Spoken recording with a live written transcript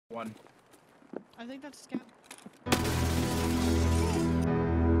One. I think that's scam.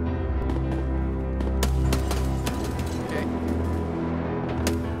 Okay.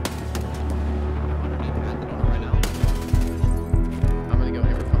 I'm gonna go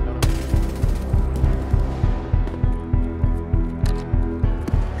here with pump donut.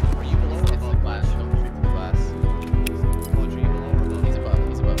 Are you below or It's the above? glass. Don't shoot the glass. Clutch, are you below or above? He's above.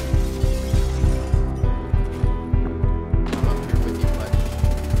 He's above. I'm up here with you, Clutch.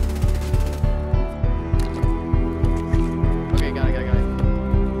 Okay, got it.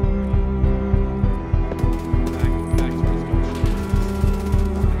 Back towards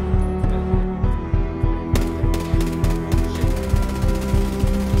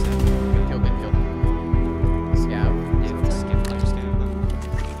Good kill. Scav.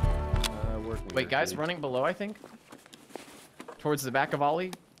 Wait, guys, running below, I think. Towards the back of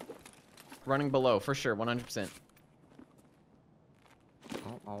Ollie. Running below, for sure, 100%.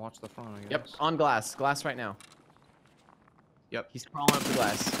 I'll watch the front, I guess. Yep, on glass. Glass right now. Yep. He's crawling up the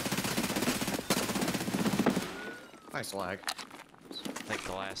glass. Nice lag. Like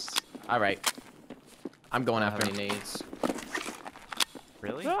the last. Alright. I'm going Don't after have him. any nades.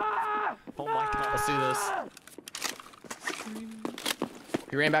 Really? Oh my god. Let's do this.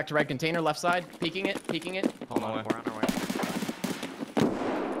 He ran back to red container, left side. Peeking it. Hold on, We're on our way.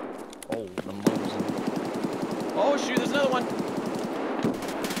 Oh, the Moses. Oh, shoot, there's another one.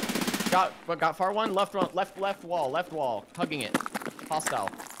 Got far one. Left wall. Hugging it. Hostile.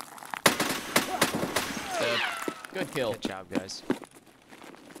 Dead. Good kill. Good job, guys.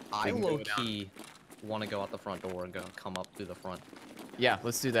 I We can go low-key want to go out the front door and come up through the front. Yeah,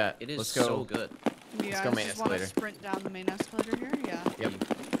 let's do that. It is Let's go. so good. You go guys main just want to escalator. sprint down the main escalator here? Yeah. Yep.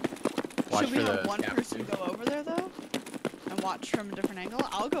 Watch Should we for have the one scav, person too. go over there though? And watch from a different angle?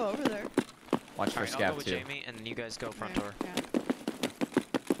 I'll go over there. Watch for Alright, I'll go scav with too. Jamie, and you guys go front Okay, door. yeah.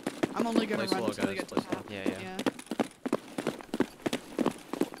 I'm only gonna Play run slow, until we guys, get to play the slow. top. Yeah.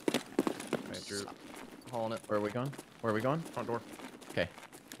 Alright, Drew. Hauling it. Where are we going? Front door. Okay.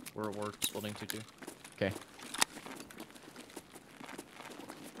 We're building 2-2. Okay.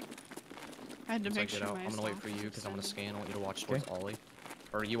 I had to Once I make get sure out, my I'm gonna wait stock for you was because I'm gonna extended. scan. I want you to watch towards Ollie.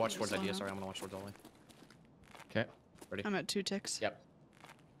 Or you watch Yeah, towards slow idea, down. sorry. I'm gonna watch towards Ollie. Okay. Ready? I'm at 2 ticks. Yep.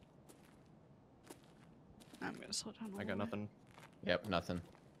 I'm gonna slow down. I got nothing. Yep. Nothing.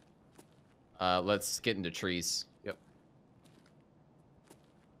 Let's get into trees. Yep.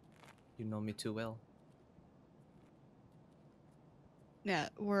 You know me too well. Yeah,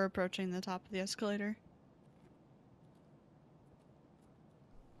 we're approaching the top of the escalator.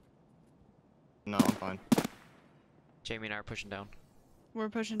 No, I'm fine. Jamie and I are pushing down. We're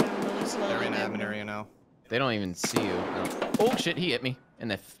pushing down really slowly. They're in They have admin no- area now. They don't even see you. No. Oh shit! He hit me in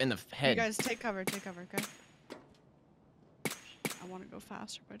the You head. guys take cover, okay? I want to go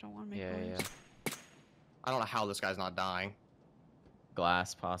faster, but I don't want to make Yeah, noise. yeah. I don't know how this guy's not dying.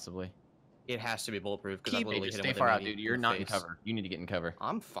 Glass possibly. It has to be bulletproof because I Keep- Hey, literally just hit stay him with far a out, 90 dude. You're the not in face. cover. You need to get in cover.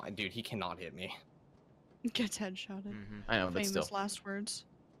 I'm fine, dude. He cannot hit me. Gets headshotted. Mm-hmm. I know, but Famous still, last words.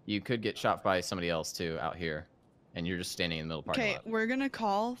 you could get shot by somebody else too out here, and you're just standing in the middle of the parking Okay, lot. we're gonna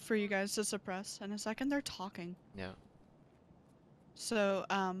call for you guys to suppress in a second. They're talking. Yeah. So,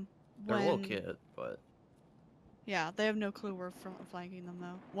 They're a little when- kid, but Yeah, they have no clue we're flanking them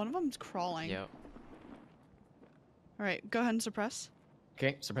though. One of them's crawling. Yep. Alright, go ahead and suppress.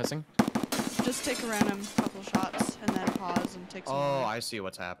 Okay, suppressing. Just take a random couple shots and then pause and take some oh, more. I see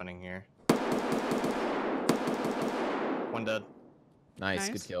what's happening here. One dead. Nice, Nice.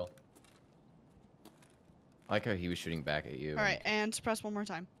 good kill. I like how he was shooting back at you. Alright, and suppress one more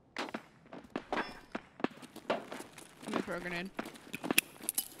time. Let me throw a grenade.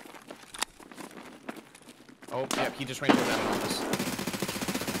 Oh, yep. He just ran towards that office.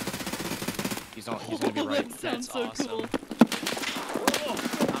 He's gonna be Oh, right. that sounds That's so awesome. cool. I'm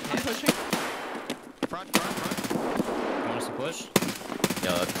I'm hit. pushing. Front. You want us to push?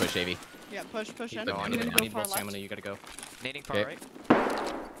 Yeah, let's push, AV. Yeah, push in. No, I I'm need, gonna I go need far both left. stamina. You gotta go. Nading far Okay. right.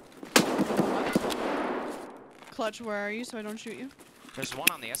 Clutch, where are you so I don't shoot you? There's one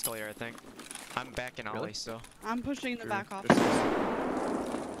on the escalator, I think. I'm back in Really? Ollie still. I'm pushing the back off.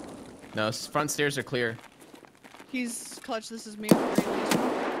 No, front stairs are clear. He's Clutch, this is me.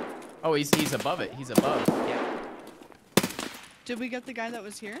 Oh, he's above it. He's above. Yeah. Did we get the guy that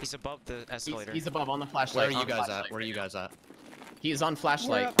was here? He's above the escalator. He's above on the Where flashlight. are you on guys flashlight at? Where are you right guys at? now. He is on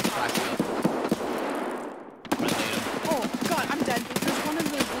flashlight. up top. Flashlight. I'm gonna nade him. Oh god, I'm dead. There's one in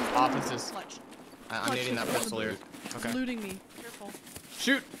the Offices. Clutch. I'm Clutch nading that is pistol here. He's Okay. looting me. Careful.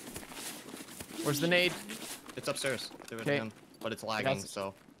 Shoot. Where's the nade? It's upstairs. Do it Okay. again. But it's lagging, That's-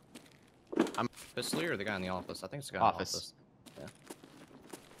 so. I'm- Pistol or the guy in the office? I think it's the guy in the Office. office. Yeah.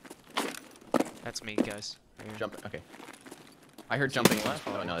 That's me, guys. Right here. Jumping. Okay. I heard jumping left.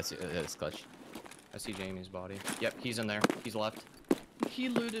 Oh no, that's clutch. I see Jamie's body. Yep, he's in there. He's left. He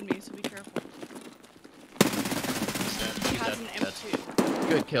looted me, so be careful. He's He has dead. an That's M2.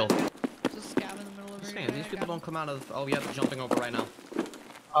 Good kill. Just scab in the middle of I'm every saying, guy. these I people got don't come out of. Oh, yeah, they're jumping over right now.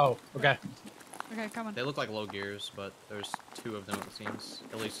 Oh, okay. him. Okay, come on. They look like low gears, but there's 2 of them it seems.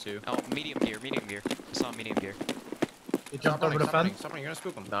 At least 2. Oh, medium gear, medium gear. I saw medium gear. You jumped over the fence? Stop running, you're gonna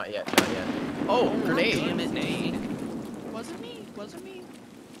spook them. Not yet. Not yet. Oh, grenade. Damn it, Nate. Wasn't me. Wasn't me.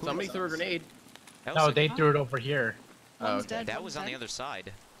 Somebody threw a grenade. That No, was they threw it over here. Oh, One's okay. dead. That one's was on the dead. other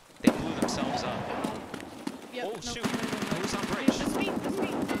side. They blew themselves up. Yep, Oh, nope, shoot. no, no, no, no. Who's on Hey, bridge? That's me. That's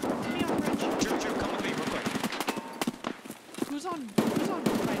me. That's me on bridge. Drew, come with me real quick. Who's on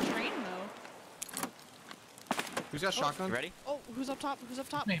my train though? Who's got You shotgun? ready? Oh, who's up top? Who's up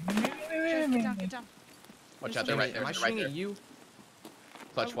top? Me. Jeff, get down, get down. Watch There's out, they're right somebody- there. Am I Right shooting there. at you?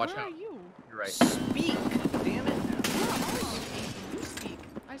 Clutch, watch Where out. are you? You're right. Speak! Damn it! Where are you? You speak.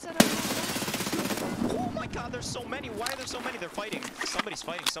 I said I was Oh my god, there's so many. Why are there so many? They're fighting. Somebody's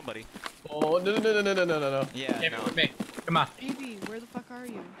fighting somebody. Oh no no no no no no no no. Yeah, Came no. with me. Come on. Baby, where the fuck are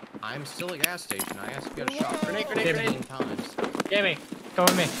you? I'm still at gas station. I asked to get a Whoa. shot. Grenade, grenade, 15 grenade. times. Jamie, come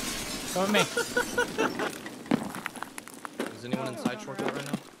with me. Come with me. Is anyone inside shortcut right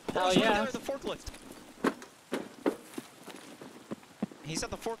now? Hell He's right yeah. there at the forklift. He's at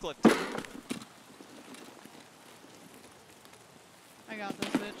the forklift. I got this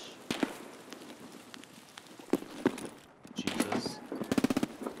bitch. Jesus.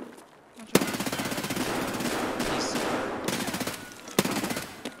 Watch out. He's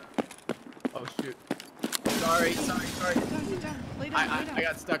Oh shoot. Sorry. Get down, get down. Lay down, lay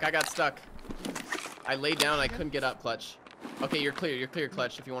down. I got stuck. I laid down. I couldn't get up. Clutch. Okay, you're clear. You're clear,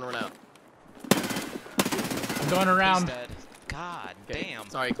 Clutch. If you want to run out. I'm going around. dead. God Okay. damn.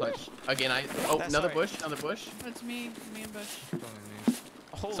 Sorry, Clutch. Again, Oh, That's another alright. bush. Another bush. That's me and Bush.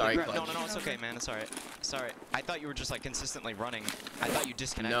 Holy Sorry, crap. No, Clutch. it's okay, man. It's alright. Sorry. I thought you were just like consistently running. I thought you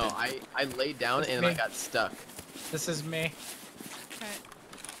disconnected. No, I laid down and I got stuck. This is me. Okay.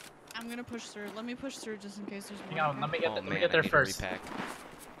 I'm gonna push through. Let me push through just in case there's more. Hang on, okay? let me get, Oh, let me man, get there I need a first. repack.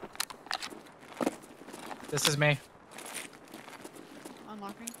 This is me.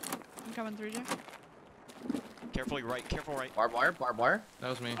 Unlocking. I'm coming through, Jay. Carefully right. Careful right. Barbed wire. Barbed wire. That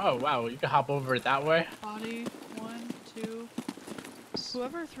was me. Oh wow, you can hop over it that way. Body. 1, 2.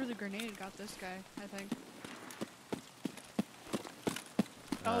 Whoever threw the grenade got this guy, I think.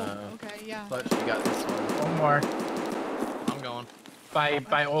 Oh, okay, yeah. Clutch, you got this one. One more. I'm going.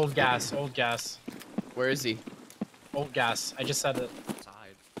 By old gas. Old gas. Where is he? Old gas. I just said it.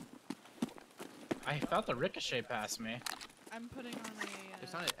 Side. I felt the ricochet past me. I'm putting on It a.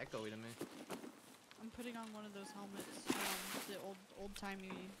 sounded echoey to me. I'm putting on one of those helmets, the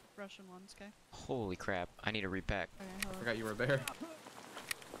old-timey Russian ones. Okay. Holy crap. I need a repack. Okay. Hold on. Forgot you were a bear.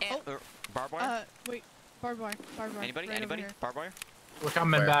 Barbed wire? Wait. Barbed wire. Barbed wire. Anybody? Right over Anybody? here. Barbed wire? We're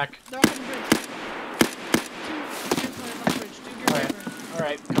coming Where? back. They're up on the bridge. Two players on the bridge. Two gear Alright. over.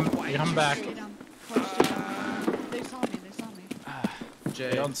 Alright, come back. Stay down. Clutch, stay down. They saw me. They saw me. Jay,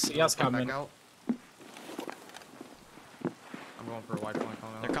 They don't see us come coming. back out. I'm going for a wide point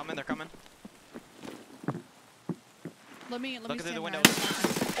coming out. They're coming. They're coming. Let me Look through stand the where I windows. was.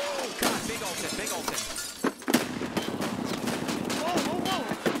 Oh god, big Alton, big Alton.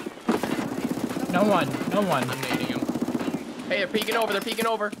 Whoa. No one. No one. I'm nading him. Hey, they're peeking over. They're peeking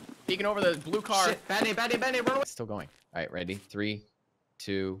over. Peeking over the blue car. Shit, Bandit, run away! It's still going. All right, ready? 3,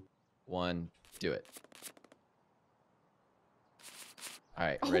 2, 1, do it. All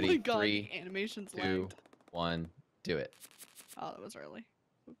right, Oh ready? my god, 3, the animations 2, lagged. 1, do it. Oh, that was early.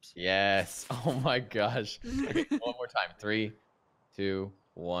 Oops. Yes. Oh my gosh. Okay, one more time. 3, 2,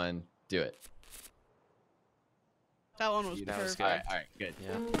 1, do it. That one was That was perfect. All right, good.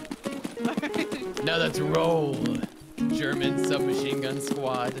 Yeah. Now let's roll. German submachine gun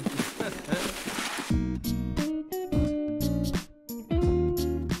squad.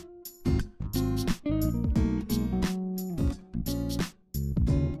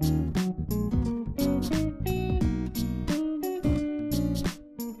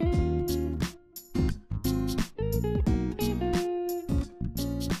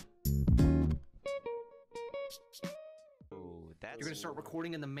 Ooh, that's You're gonna start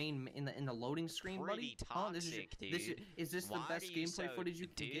recording in the main in the loading screen, buddy? pretty Huh? toxic, Is this the Why best are you gameplay so- footage you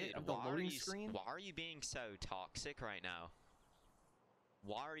can dude, get of the why are loading you screen? Why are you being so toxic right now?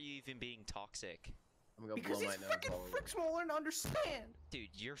 Why are you even being toxic? I'm gonna Because blow he's my nose freaking all over. frick smaller to understand. Dude,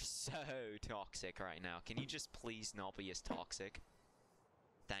 you're so toxic right now. Can you just please not be as toxic?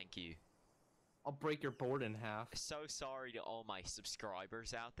 Thank you. I'll break your board in half. So sorry to all my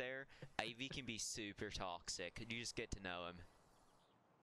subscribers out there. AV can be super toxic. You just get to know him.